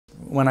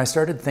when I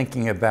started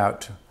thinking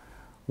about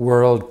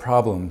world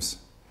problems,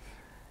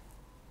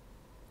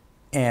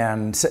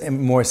 and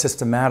more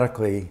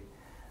systematically,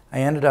 I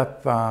ended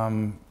up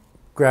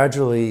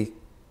gradually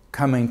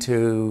coming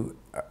to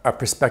a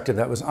perspective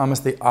that was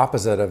almost the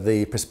opposite of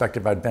the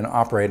perspective I'd been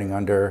operating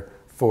under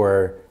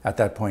for, at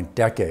that point,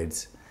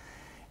 decades.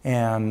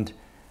 And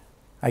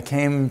I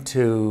came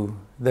to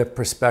the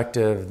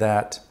perspective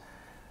that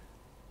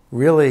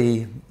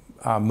really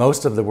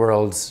most of the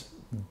world's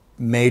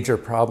major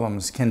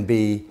problems can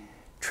be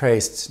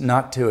traced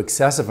not to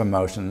excessive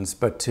emotions,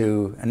 but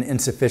to an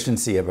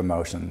insufficiency of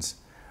emotions.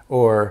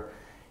 Or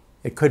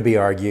it could be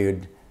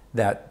argued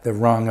that the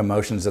wrong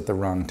emotions at the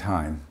wrong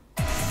time.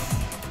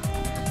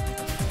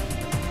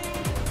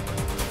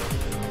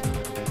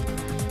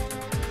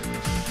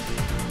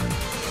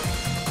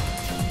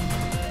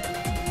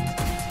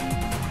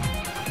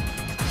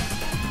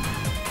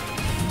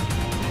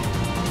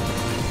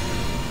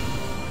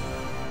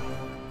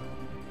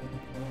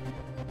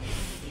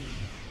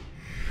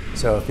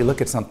 So if you look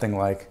at something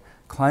like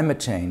climate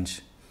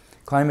change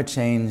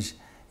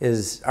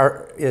is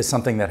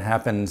something that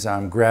happens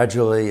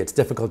gradually. It's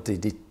difficult to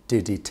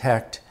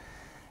detect.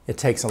 It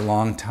takes a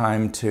long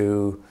time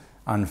to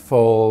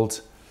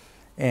unfold.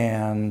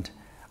 And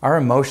our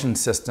emotion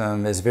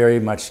system is very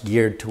much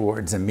geared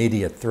towards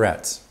immediate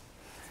threats.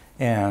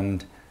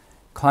 And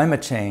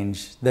climate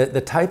change,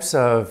 the types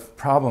of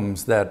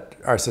problems that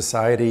our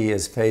society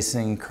is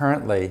facing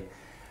currently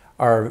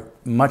are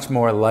much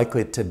more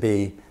likely to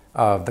be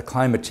of the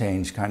climate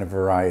change kind of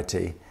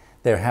variety.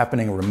 They're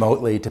happening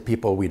remotely to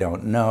people we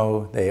don't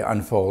know. They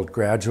unfold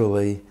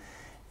gradually,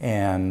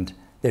 and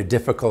they're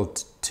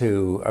difficult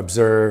to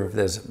observe.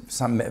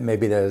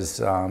 Maybe there's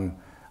a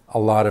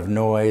lot of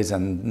noise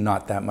and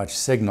not that much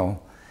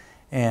signal.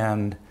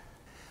 And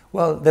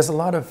well, there's a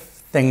lot of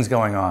things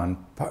going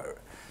on.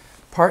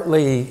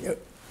 Partly,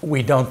 if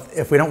we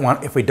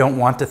don't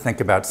want to think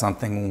about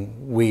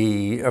something,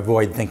 we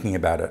avoid thinking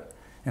about it.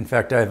 In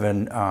fact, I have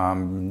a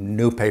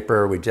new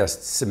paper we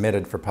just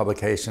submitted for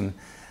publication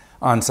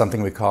on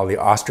something we call the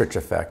ostrich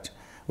effect,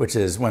 which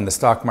is when the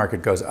stock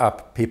market goes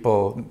up,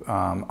 people,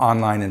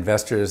 online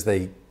investors,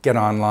 they get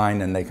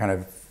online and they kind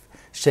of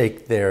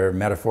shake their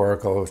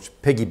metaphorical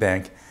piggy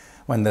bank.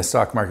 When the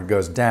stock market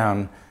goes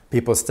down,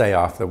 people stay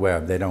off the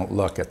web. They don't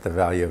look at the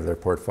value of their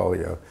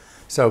portfolio.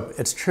 So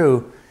it's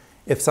true,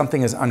 if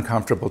something is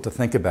uncomfortable to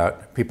think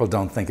about, people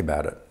don't think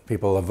about it.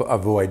 People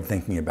avoid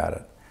thinking about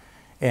it.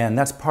 And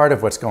that's part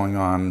of what's going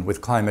on with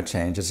climate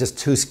change. It's just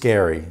too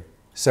scary,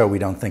 so we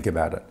don't think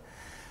about it.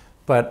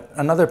 But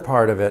another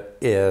part of it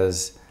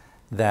is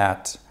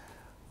that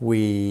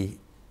it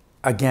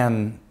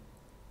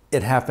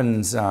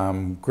happens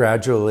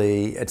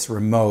gradually, it's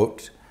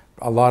remote.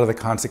 A lot of the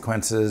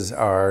consequences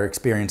are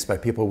experienced by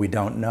people we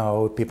don't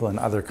know, people in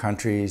other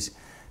countries,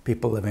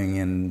 people living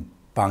in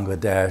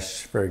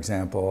Bangladesh, for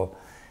example.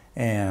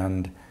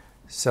 And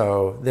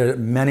so there are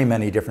many,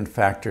 many different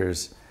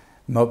factors,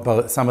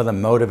 some of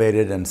them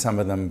motivated and some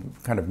of them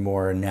kind of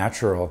more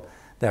natural,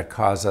 that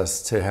cause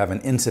us to have an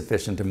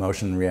insufficient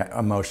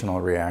emotional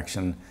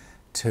reaction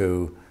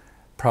to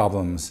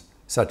problems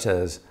such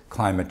as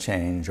climate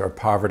change or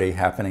poverty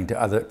happening to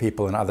other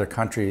people in other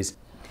countries.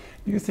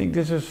 Do you think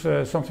this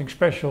is something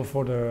special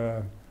for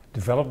the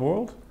developed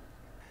world?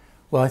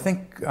 Well, I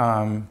think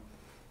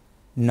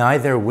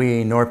neither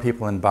we nor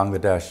people in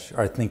Bangladesh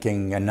are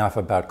thinking enough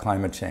about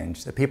climate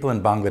change. The people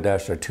in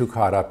Bangladesh are too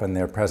caught up in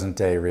their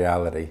present-day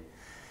reality.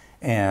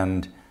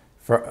 And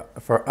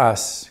for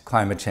us,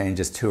 climate change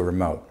is too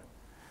remote.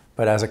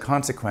 But as a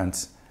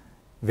consequence,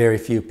 very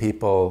few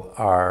people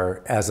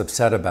are as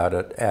upset about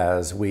it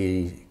as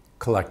we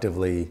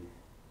collectively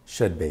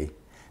should be.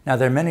 Now,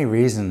 there are many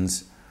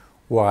reasons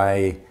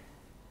why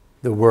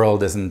the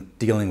world isn't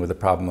dealing with the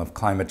problem of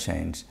climate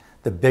change.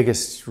 The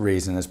biggest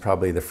reason is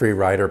probably the free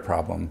rider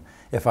problem.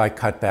 If I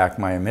cut back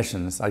my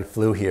emissions, I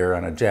flew here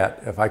on a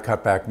jet, if I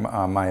cut back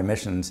my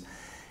emissions,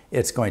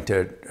 it's going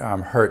to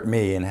hurt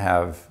me and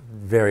have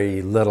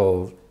very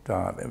little,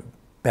 the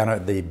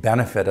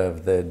benefit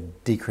of the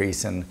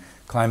decrease in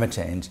climate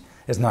change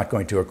is not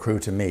going to accrue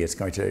to me. It's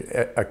going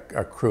to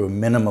accrue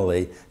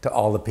minimally to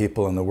all the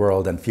people in the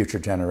world and future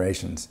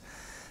generations.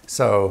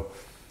 So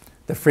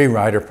the free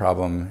rider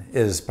problem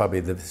is probably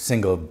the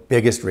single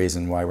biggest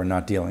reason why we're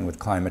not dealing with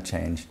climate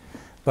change.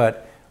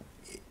 But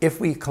if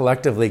we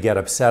collectively get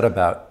upset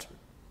about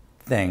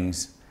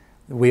things,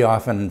 we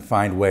often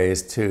find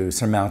ways to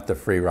surmount the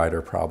free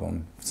rider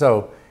problem.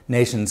 So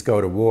nations go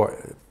to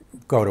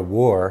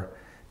war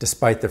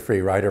despite the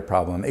free rider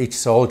problem. Each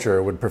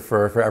soldier would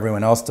prefer for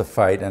everyone else to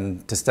fight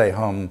and to stay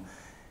home,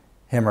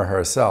 him or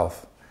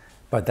herself.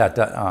 But that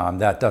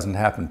doesn't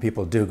happen.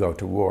 People do go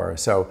to war.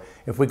 So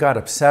if we got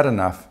upset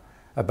enough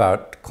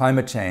about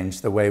climate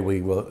change the way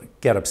we will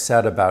get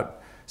upset about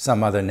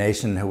some other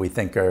nation who we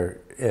think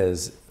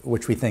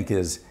which we think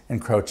is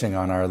encroaching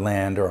on our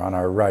land or on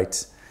our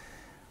rights,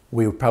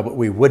 we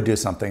would do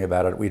something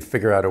about it. We'd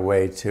figure out a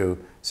way to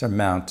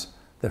surmount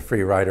the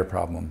free rider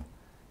problem,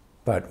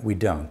 but we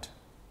don't.